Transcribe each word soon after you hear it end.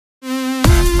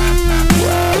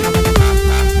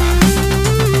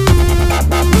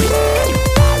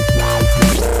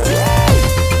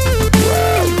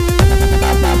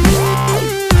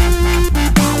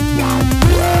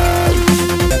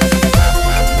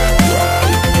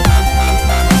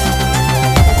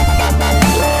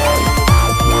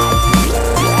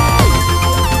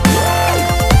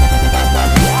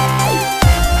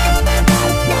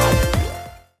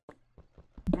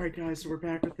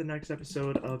the next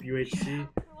episode of UHC.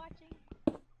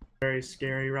 Very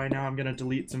scary right now. I'm gonna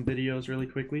delete some videos really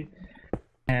quickly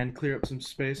and clear up some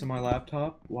space on my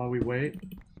laptop while we wait.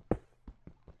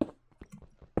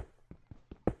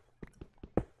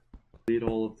 Delete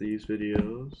all of these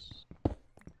videos.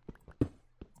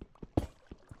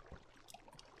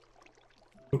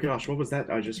 Oh gosh, what was that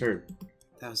I just heard?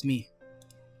 That was me.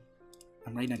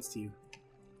 I'm right next to you.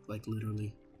 Like,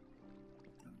 literally.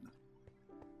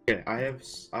 Okay, I have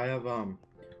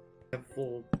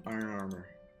full iron armor.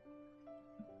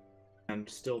 And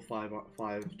still five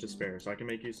to spare, so I can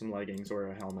make you some leggings or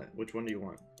a helmet. Which one do you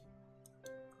want?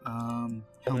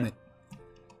 Helmet.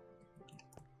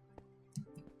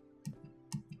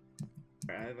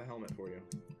 Alright, I have a helmet for you.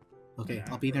 Okay,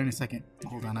 I'll be there in a second.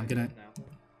 Hold on, I'm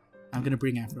gonna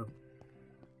bring Afro.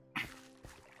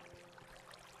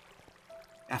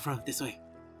 Afro, this way.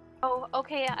 Oh,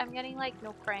 okay, I'm getting like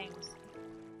no frames.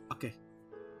 Okay.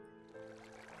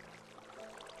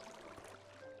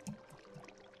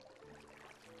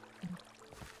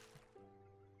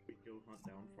 We go hunt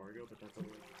down Fargo, but that's a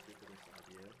really stupidest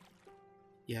idea.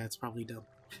 Yeah, it's probably dumb.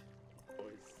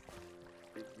 Boys,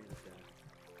 freaks me to death.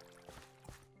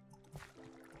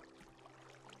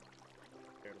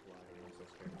 Scared of lagging, I'm so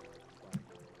scared of lagging.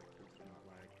 Please do not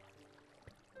lag.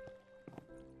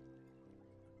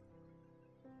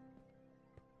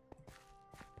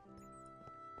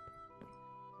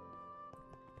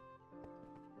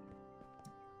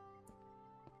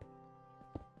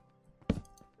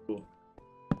 Cool.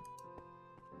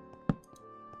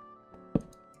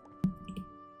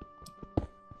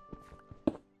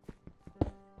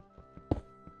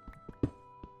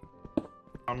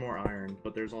 Found more iron,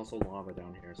 but there's also lava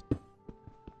down here.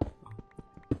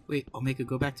 Wait, Omega,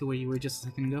 go back to where you were just a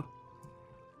second ago.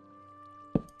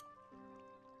 What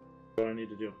do I need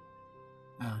to do?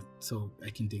 So I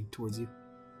can dig towards you.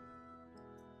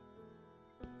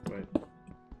 Wait.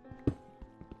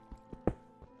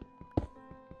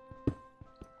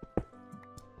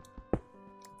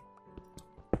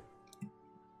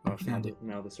 Oh, Found it.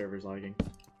 now the server's lagging.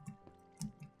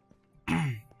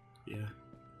 Yeah.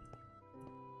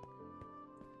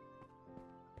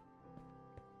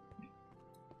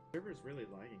 Server's really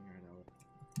lagging right now.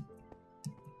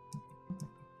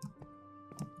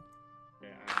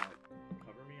 Okay,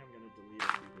 cover me. I'm gonna delete a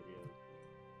few videos.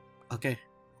 Okay.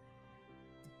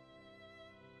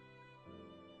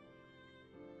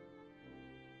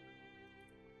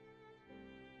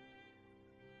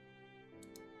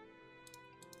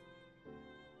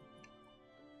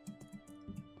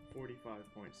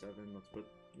 .7. Let's put.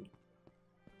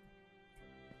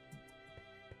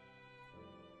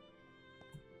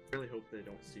 I really hope they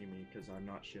don't see me because I'm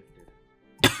not shifted.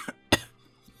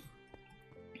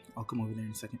 I'll come over there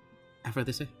in a second. Afro,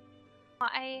 this way.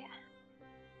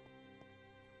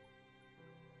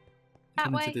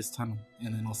 Come into this tunnel,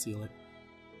 and then I'll seal it.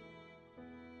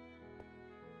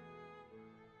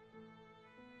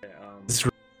 Okay,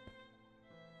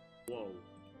 whoa.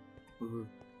 Ooh.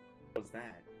 What was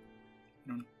that? I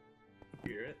don't know.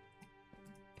 You hear it?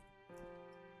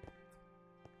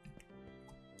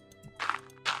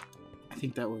 I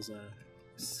think that was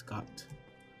Scott.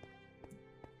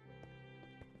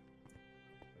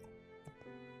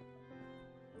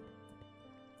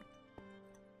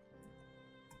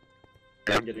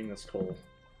 I'm getting this coal.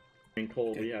 I mean,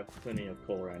 coal, Okay. we have plenty of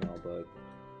coal right now, but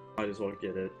might as well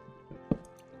get it.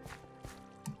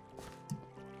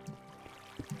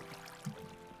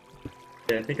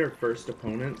 Yeah, I think our first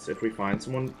opponents, if we find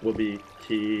someone, will be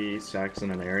Key,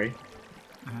 Saxon, and Airy.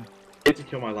 I hate to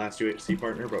kill my last UHC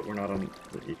partner, but we're not on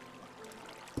the...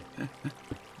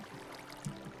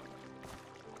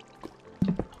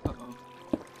 Uh-oh.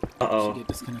 Uh-oh. Did she get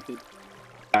disconnected?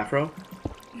 Afro?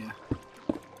 Yeah.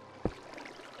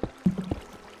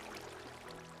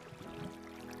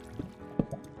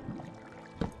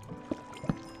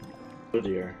 Oh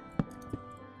dear.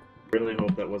 Really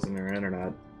hope that wasn't her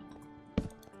internet.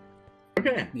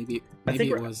 Okay. Maybe I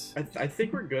think it was. I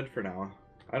think we're good for now.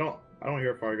 I don't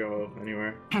hear Fargo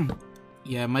anywhere.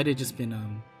 Yeah, it might have just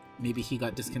been maybe he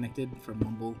got disconnected from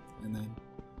Mumble and then.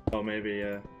 Oh, maybe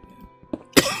yeah.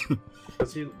 Yeah.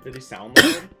 Did he sound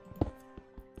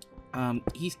loud?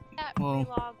 He's That well.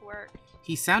 vlog worked.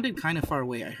 He sounded kind of far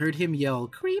away. I heard him yell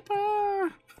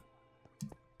 "Creeper."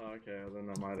 Oh, okay, well, then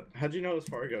that might. How'd you know it was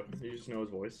Fargo? You just know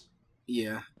his voice.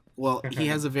 Yeah. Well, he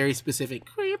has a very specific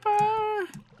 "Creeper."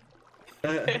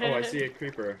 Oh, I see a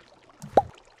creeper.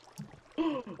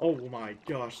 Oh my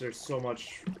gosh, there's so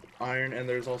much iron, and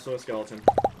there's also a skeleton.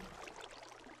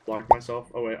 Block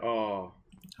myself. Oh wait. Oh.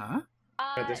 Huh?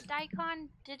 Daikon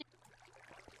did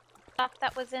stuff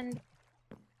that was in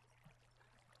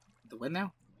The what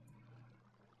now?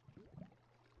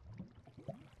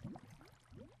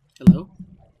 Hello?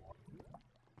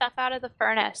 Stuff out of the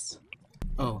furnace.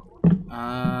 Oh.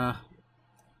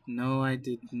 No, I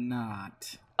did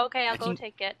not. Okay, I'll go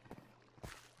take it.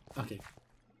 Okay.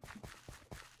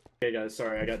 Hey guys,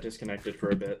 sorry, I got disconnected for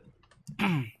a bit.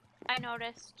 I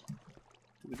noticed.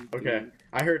 Okay,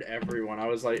 I heard everyone. I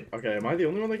was like, okay, am I the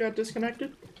only one that got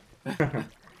disconnected?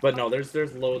 But no, there's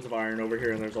loads of iron over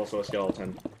here, and there's also a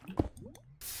skeleton.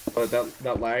 But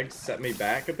that lag set me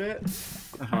back a bit.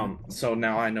 So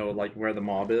now I know like where the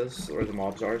mob is, or the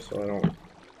mobs are, so I don't.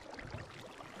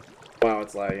 Wow,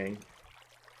 it's lagging.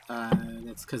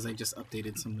 That's because I just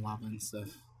updated some lava and stuff.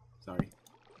 Sorry.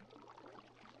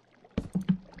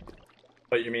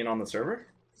 But you mean on the server?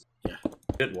 Yeah.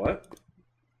 Did what?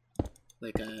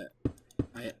 Like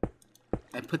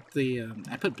I put the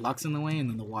I put blocks in the way, and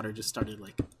then the water just started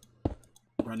like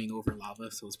running over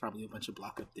lava, so it's probably a bunch of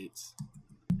block updates.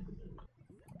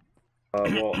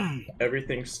 Well,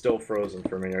 everything's still frozen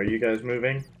for me. Are you guys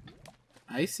moving?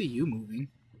 I see you moving.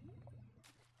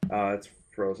 It's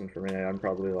frozen for me. I'm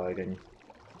probably lagging.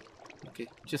 Okay,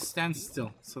 just stand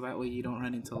still, so that way you don't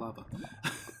run into lava.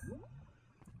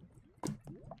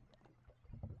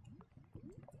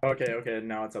 Okay,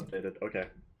 now it's updated. Okay.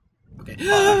 Okay.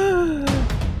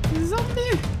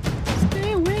 Zombie!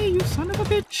 Stay away, you son of a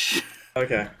bitch!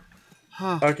 Okay.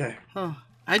 Okay.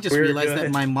 I just We're realized good.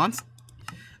 that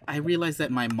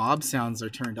my mob sounds are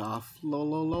turned off.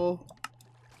 Lol.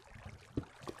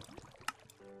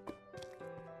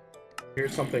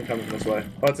 Here's something coming this way.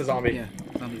 Oh, it's a zombie. Yeah,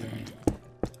 zombies.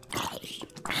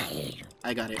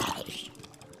 I got it.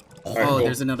 Alright, Oh, cool.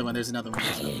 there's another one.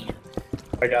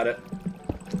 I got it.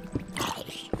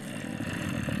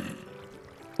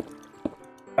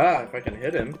 Ah, if I can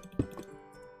hit him.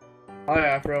 Hi,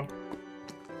 Afro.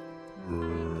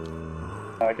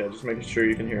 Okay, just making sure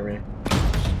you can hear me.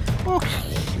 Oh,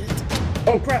 shit.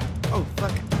 Oh, crap! Oh,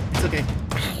 fuck. It's okay.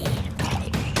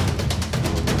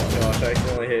 Gosh, I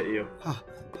accidentally hit you.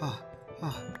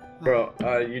 Bro,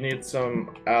 you need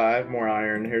some... I have more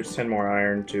iron. Here's 10 more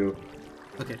iron to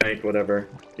make whatever.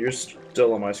 You're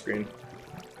still on my screen.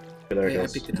 Okay, there it Yeah,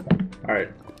 goes. I picked it up.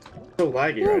 Alright. So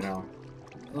laggy right now.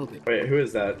 A little bit. Wait, who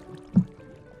is that?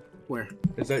 Where?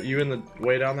 Is that you in the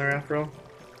way down there, Afro?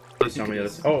 Please tell me it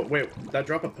it's... is. Oh, wait, did that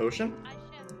drop a potion? I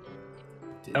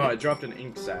shifted. No, I dropped an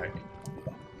ink sac.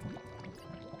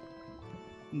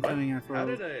 I'm coming after. How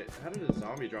did a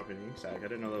zombie drop an ink sac? I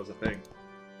didn't know that was a thing.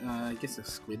 I guess a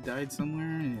squid died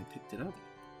somewhere and it picked it up.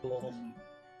 Lol.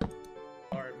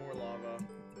 Alright, more lava.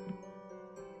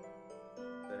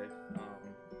 Okay,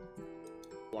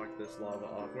 block this lava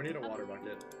off. We need a water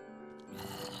bucket.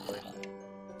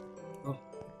 Oh.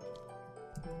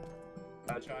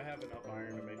 Actually, I have enough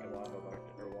iron to make a lava bucket,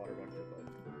 or water bucket, but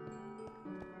that's the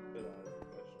question, I guess.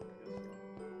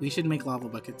 We should make lava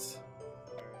buckets.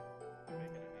 Alright, I'm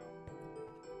making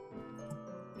it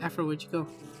now. Afro, where'd you go?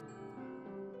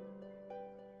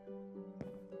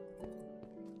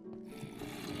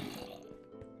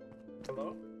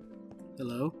 Hello?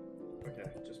 Hello? Okay,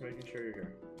 just making sure you're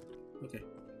here. Okay.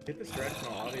 Get this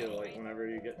directional audio like whenever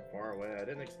you get far away. I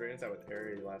didn't experience that with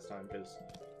Harry last time because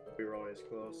we were always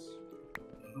close.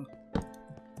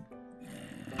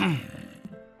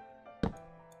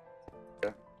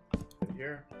 Yeah. In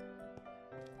here.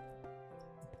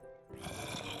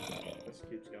 This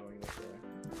keeps going this way.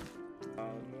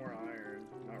 More iron.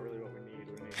 Not really what we need.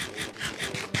 We need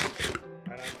gold.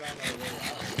 And I found another way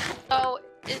out. So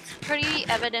it's pretty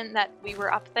evident that we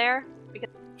were up there because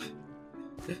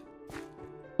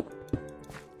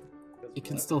You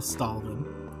can still stall them.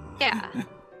 yeah.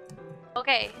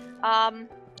 Okay.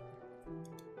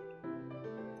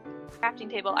 Crafting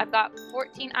table. I've got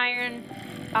 14 iron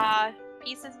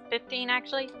pieces, 15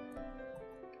 actually.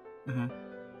 Uh-huh.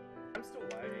 I'm still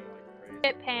lagging like crazy.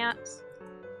 Fit pants.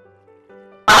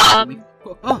 Oh,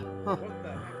 oh. What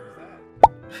the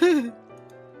heck was that?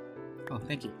 Oh,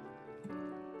 thank you.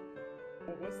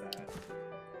 What was that?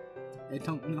 I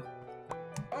don't know.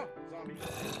 Oh, zombie.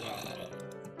 Wow.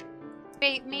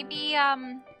 Wait, maybe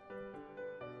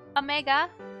Omega.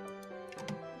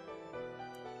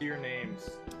 Your names.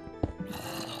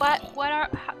 What are?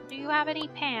 Do you have any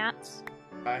pants?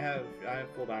 I have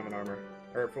full diamond armor.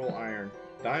 Or full iron.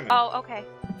 Diamond. Oh, okay.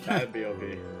 That'd be OP.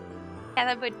 Yeah,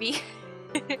 that would be.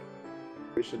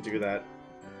 We should do that.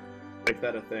 Make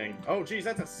that a thing. Oh, geez,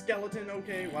 that's a skeleton.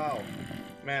 Okay, wow.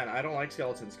 Man, I don't like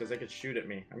skeletons because they could shoot at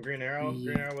me. I'm Green Arrow. Yeah.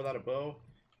 Green Arrow without a bow.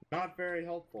 Not very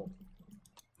helpful.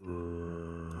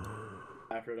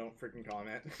 After, don't freaking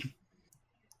comment.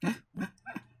 Alright.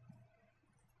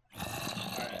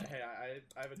 hey,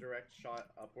 I have a direct shot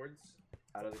upwards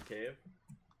out of the cave.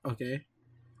 Okay.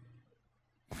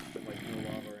 With like no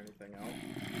lava or anything else.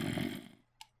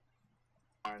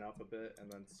 Line up a bit and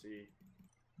then see.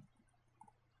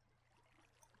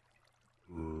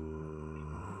 How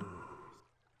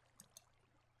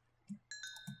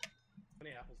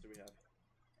many apples do we have?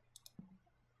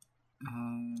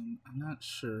 I'm not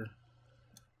sure.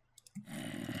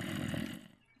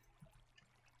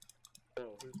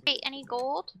 Oh, Hey, any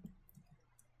gold?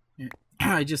 Here.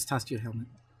 I just tossed you a helmet.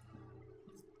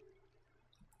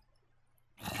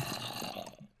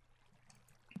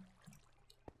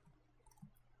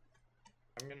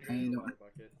 I'm gonna I go in the know. water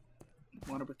bucket.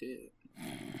 Water bucket.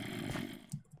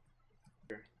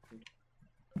 Here.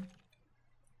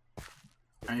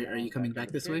 Are you coming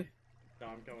back this way? No,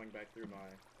 I'm going back through my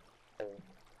hole.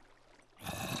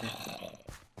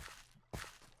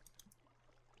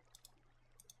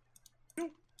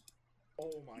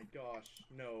 Oh my gosh,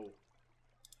 no.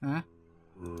 Huh?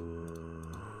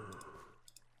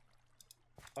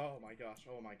 Oh my gosh,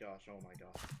 oh my gosh, oh my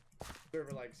gosh.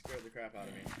 Server like scared the crap out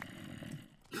of me.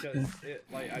 Because it,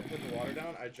 like, I put the water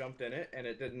down, I jumped in it, and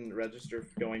it didn't register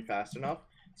going fast enough.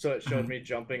 So it showed me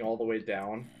jumping all the way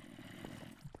down.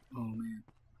 Oh man.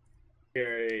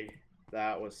 Scary.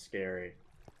 That was scary.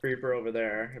 Creeper over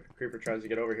there. If a creeper tries to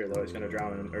get over here, though, he's gonna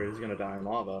drown in, or he's gonna die in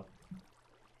lava.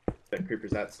 That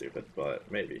creeper's that stupid, but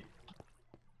maybe.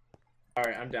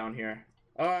 Alright, I'm down here.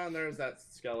 Oh, and there's that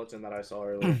skeleton that I saw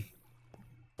earlier.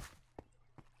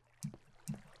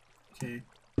 Okay.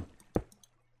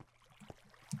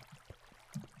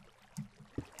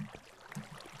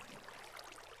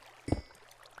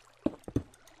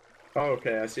 Oh,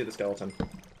 okay, I see the skeleton.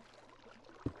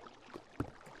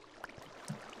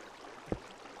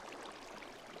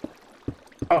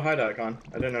 Oh, hi, Daikon.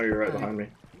 I didn't know you were right behind me.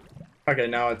 Okay,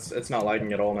 now it's not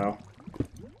lagging at all now,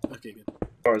 Okay, good. as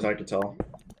far as I could tell.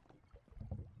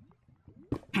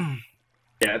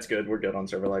 Yeah, it's good. We're good on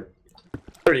server. Like,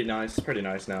 pretty nice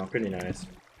now. Pretty nice.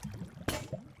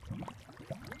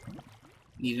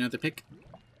 Need another pick?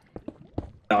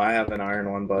 No, I have an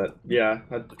iron one, but yeah.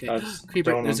 Okay.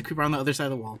 Creeper. There's a creeper on the other side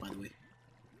of the wall, by the way.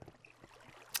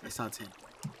 I saw its head.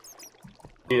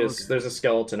 Okay. There's a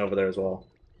skeleton over there as well.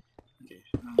 Okay.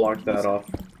 Block that off.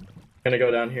 Gonna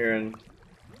go down here and.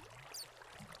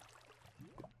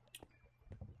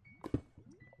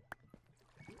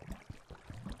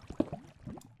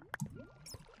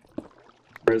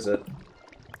 Where is it?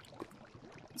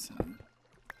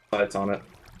 Lights on it.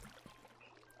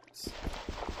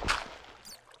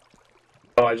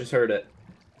 Oh, I just heard it.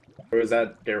 Or was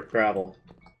that gravel?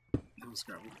 That was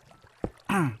gravel.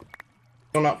 I'm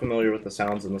not familiar with the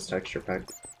sounds in this texture pack.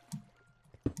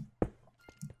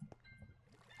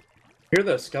 Hear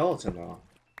the skeleton though.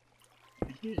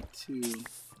 I hear it too.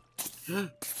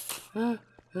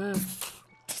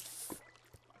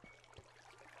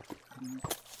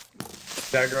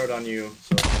 Dagger'd on you,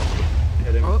 so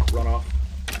hit him, run off.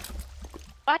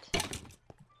 What?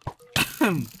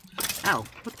 Ow,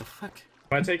 what the fuck?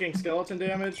 Am I taking skeleton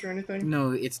damage or anything?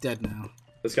 No, it's dead now.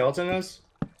 The skeleton is?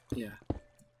 Yeah.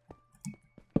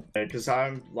 Okay, because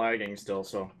I'm lagging still,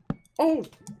 so. Oh!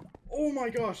 Oh my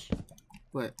gosh!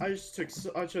 What? I just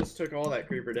took all that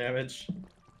creeper damage.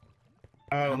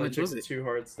 I only much took was it? 2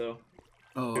 hearts though.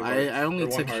 Oh, 2 hearts, I only or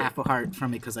 1 took heart. half a heart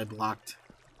from it because I blocked.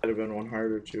 Might have been 1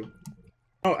 heart or 2.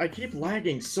 Oh, I keep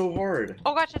lagging so hard.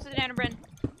 Oh gosh, it's an enderman.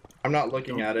 I'm not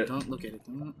looking at it. Don't look at it.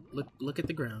 Don't look at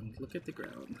the ground. Look at the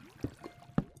ground.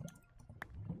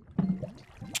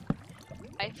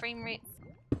 My frame rate.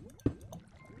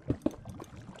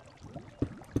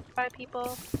 Bye,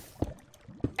 people.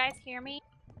 You guys hear me?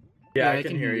 Yeah, I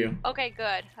can hear you. Okay,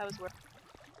 good. I was worried.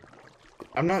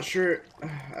 I'm not sure.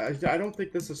 I don't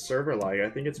think this is server lag. I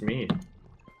think it's me.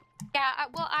 Yeah,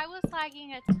 well, I was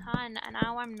lagging a ton, and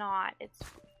now I'm not. It's.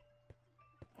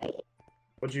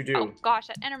 What'd you do? Oh gosh,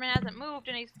 that enderman hasn't moved,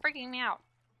 and he's freaking me out.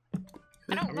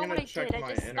 I don't I'm know what gonna I check did. my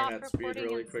I just stopped internet speed recording.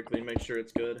 really And... quickly, make sure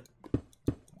it's good.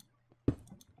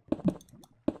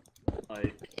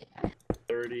 Like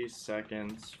 30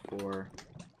 seconds for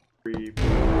 3.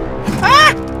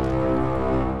 Ah!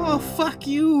 Oh fuck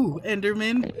you,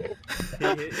 Enderman!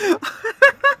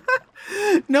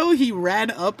 No, he ran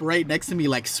up right next to me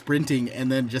like sprinting,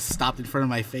 and then just stopped in front of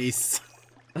my face.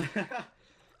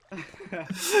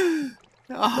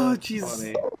 Oh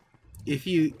jeez. If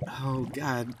you, oh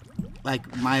god,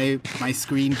 like my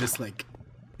screen just like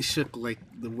shook like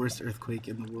the worst earthquake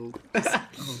in the world.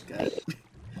 Oh god.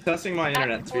 Testing my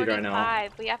internet speed right now.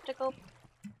 We have to go.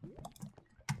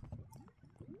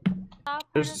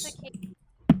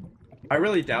 I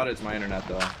really doubt it's my internet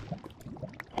though.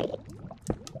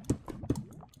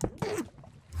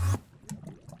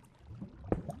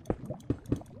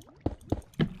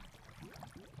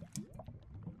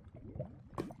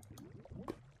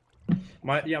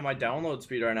 My download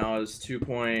speed right now is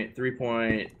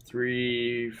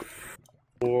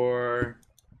 2.3.34.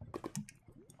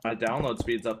 My download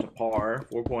speed's up to par,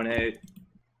 4.8.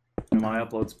 And my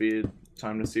upload speed,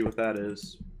 time to see what that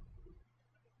is.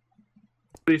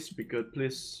 Please be good,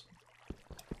 please.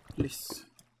 Please.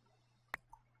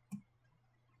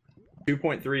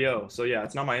 2.30. So yeah,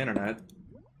 it's not my internet.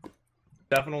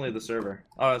 Definitely the server.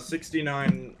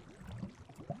 69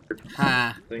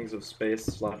 things of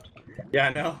space left. Yeah,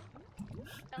 I know.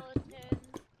 Skeleton.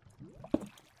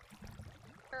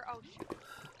 Oh shoot,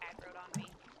 aggroed on me.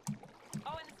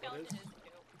 Oh, and the skeleton is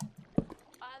too.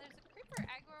 There's a creeper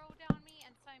aggroed on me,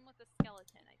 and same with the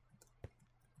skeleton.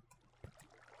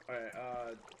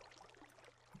 Alright,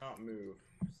 not move.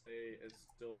 Stay as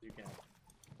still as you can.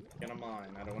 Get a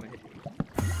mine, I don't want to hit you.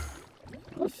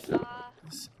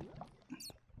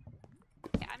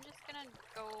 Yeah, I'm just gonna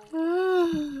go.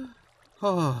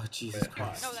 Oh, Jesus Wait,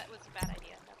 Christ. No, that was a bad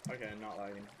idea. Okay, not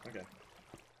lagging. Okay.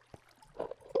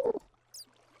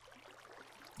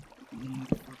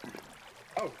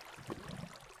 Oh!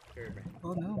 Scared me.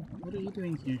 Oh no, what are you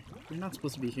doing here? You're not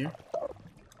supposed to be here.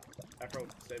 Afro,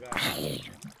 stay back. Okay,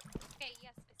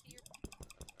 yes, I see your.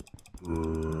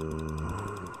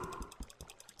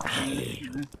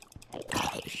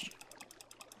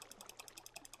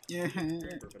 Yeah.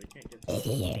 Creeper, but he can't get to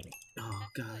Oh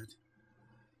god.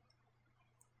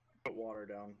 Put water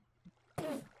down.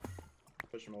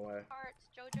 Push him away. Hearts.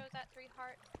 Jojo's at 3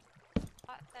 hearts.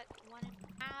 Pot's at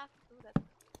 1.5. Ooh, that's.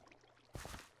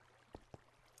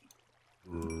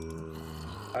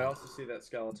 I also see that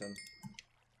skeleton.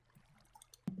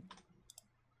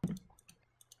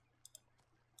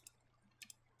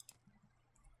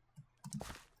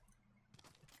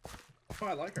 Oh,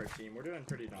 I like our team. We're doing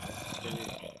pretty nice.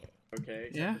 Okay.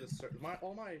 Except Yeah. for the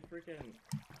all my freaking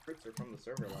fruits are from the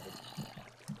server level.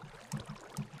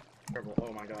 Terrible.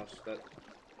 Oh my gosh, that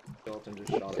skeleton just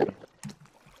shot at me.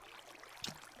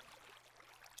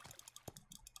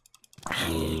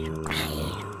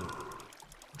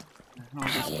 Oh,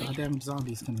 these goddamn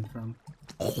zombies coming from?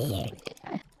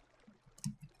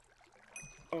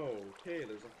 Okay,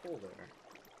 there's a hole there.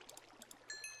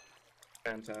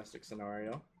 Fantastic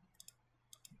scenario.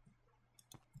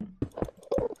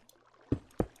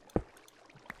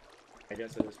 I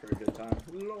guess it is for a good time.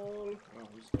 LOL. Oh, I'm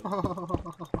just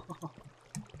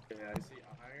okay, I see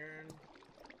iron.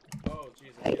 Oh,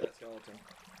 Jesus, get that skeleton.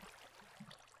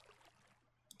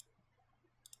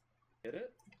 Hit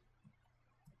it?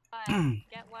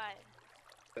 Get what?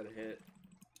 Said hit.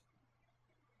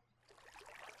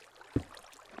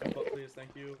 Jump up, please,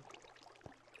 thank you.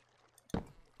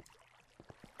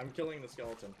 I'm killing the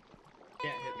skeleton.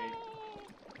 Can't hit me.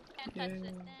 Can't touch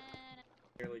it.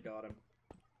 Nearly got him.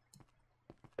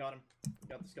 Got him.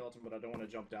 Got the skeleton, but I don't want to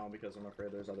jump down because I'm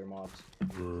afraid there's other mobs.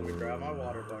 So let me grab my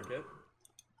water bucket.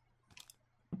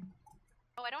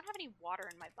 Oh, I don't have any water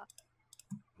in my bucket.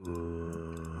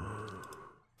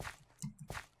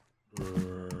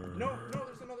 No,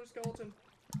 there's another skeleton.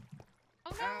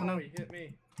 Oh Ow, no! he hit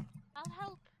me. I'll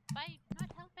help by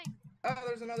not helping. Oh,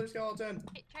 there's another skeleton.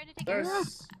 Hey, try to take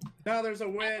There's now there's a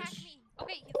Attack witch. me.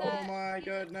 Okay, he's Oh my he's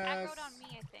goodness. aggroed on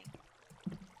me, I think.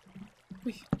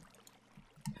 Wait.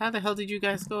 How the hell did you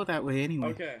guys go that way anyway?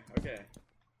 Okay.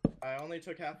 I only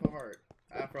took half a heart.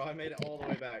 After I made it all the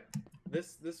way back.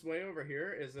 This way over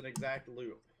here is an exact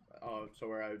loop. To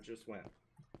where I just went.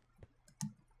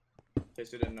 In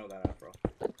case you didn't know that, Afro.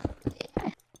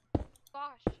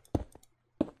 Gosh.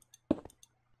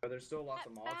 But there's still lots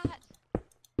of mobs. Bat.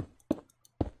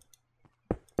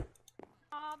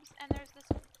 Mobs, and there's this.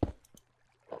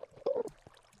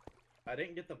 I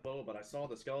didn't get the bow, but I saw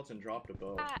the skeleton drop the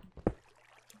bow. Bat.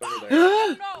 Over there.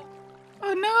 Oh no!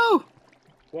 Oh no!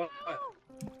 What? Oh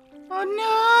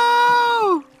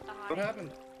What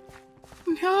happened?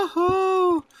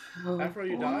 no! No! Afro,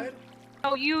 you died?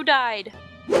 Oh, you died.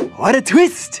 What a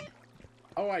twist!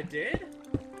 Oh, I did?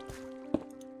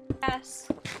 Yes.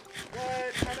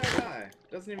 What? How did I die?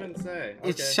 Doesn't even say. Okay.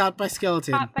 It's shot by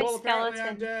skeleton. Shot by Well, apparently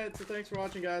I'm skeleton. dead, so thanks for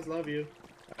watching, guys. Love you.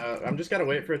 I'm just gotta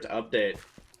wait for it to update.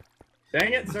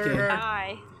 Dang it, server!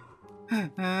 Die.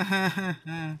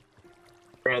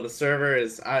 Bro, the server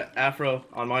is... Afro,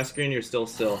 on my screen, you're still.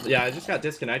 Yeah, I just got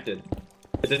disconnected.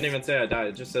 It didn't even say I died.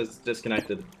 It just says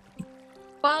disconnected.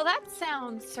 Well, that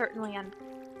sounds certainly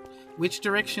Which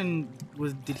direction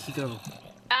did he go?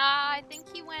 I think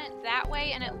he went that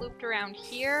way and it looped around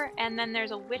here, and then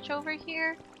there's a witch over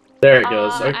here. There it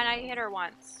goes. And I hit her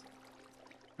once.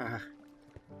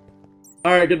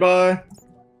 Alright, goodbye.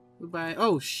 Goodbye.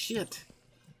 Oh shit!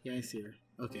 Yeah, I see her.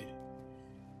 Okay.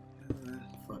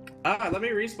 Fuck. Let me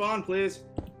respawn, please.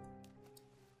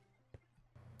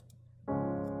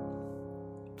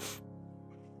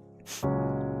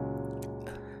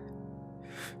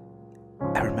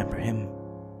 I remember him.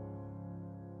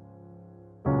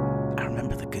 I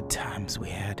remember the good times we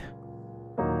had.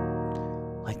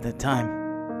 Like that time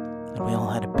when we all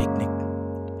had a picnic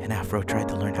and Afro tried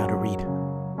to learn how to read.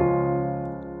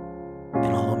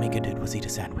 And all Omega did was eat a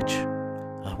sandwich.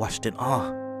 I watched in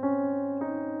awe.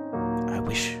 I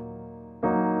wish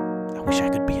I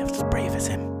could be as brave as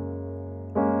him.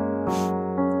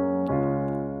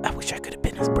 I wish I could have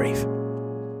been as brave.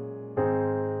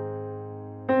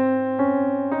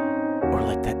 Or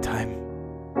like that time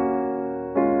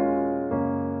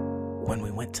when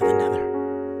we went to the Nether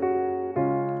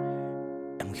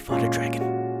and we fought a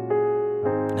dragon.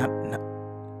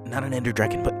 Not an ender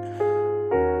dragon, but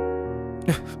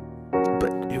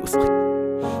it was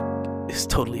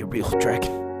totally a real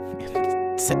dragon.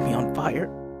 It set me on fire.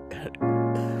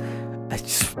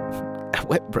 I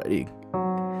went running.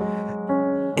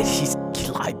 And he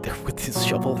lied there with his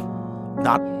shovel,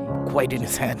 not quite in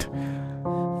his hand.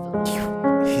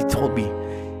 He told me,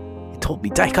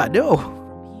 Daika, no!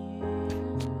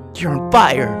 You're on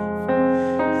fire!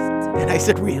 And I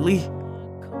said, really?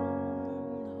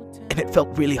 And it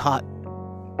felt really hot.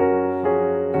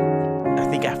 I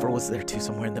think Afro was there too,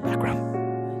 somewhere in the background.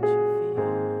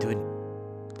 Doing,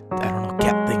 I don't know,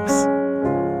 cat things.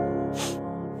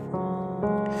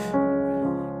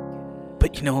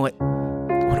 But you know what?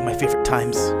 One of my favorite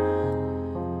times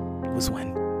was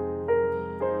when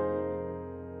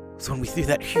we threw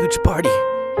that huge party.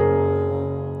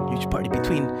 Huge party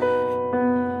between...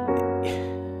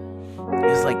 It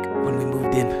was like when we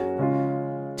moved in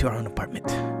to our own apartment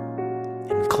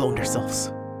and we cloned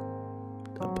ourselves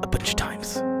a bunch of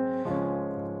times.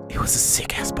 It was a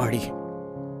sick-ass party.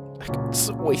 Like,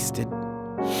 so wasted.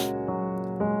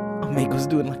 Omega was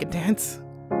doing like a dance.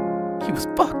 He was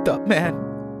fucked up, man.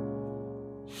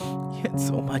 He had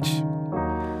so much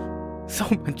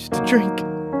to drink.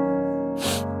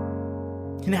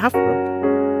 And Afro,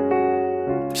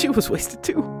 she was wasted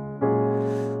too.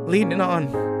 Leaning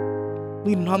on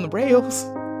the rails.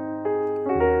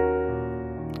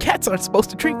 Cats aren't supposed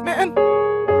to drink, man.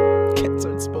 Cats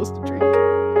aren't supposed to drink.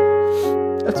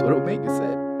 That's what Omega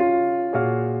said.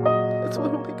 That's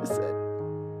what Omega said.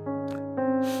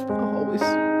 I'll always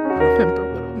remember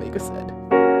what Omega said.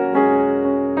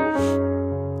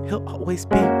 He'll always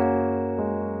be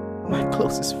my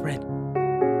closest friend.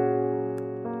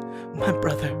 My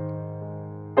brother.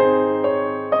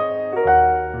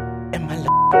 And my love.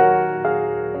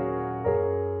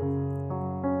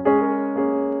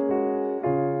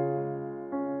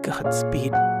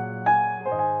 Godspeed,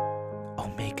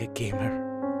 Omega Gamer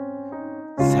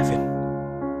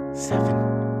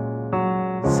 7.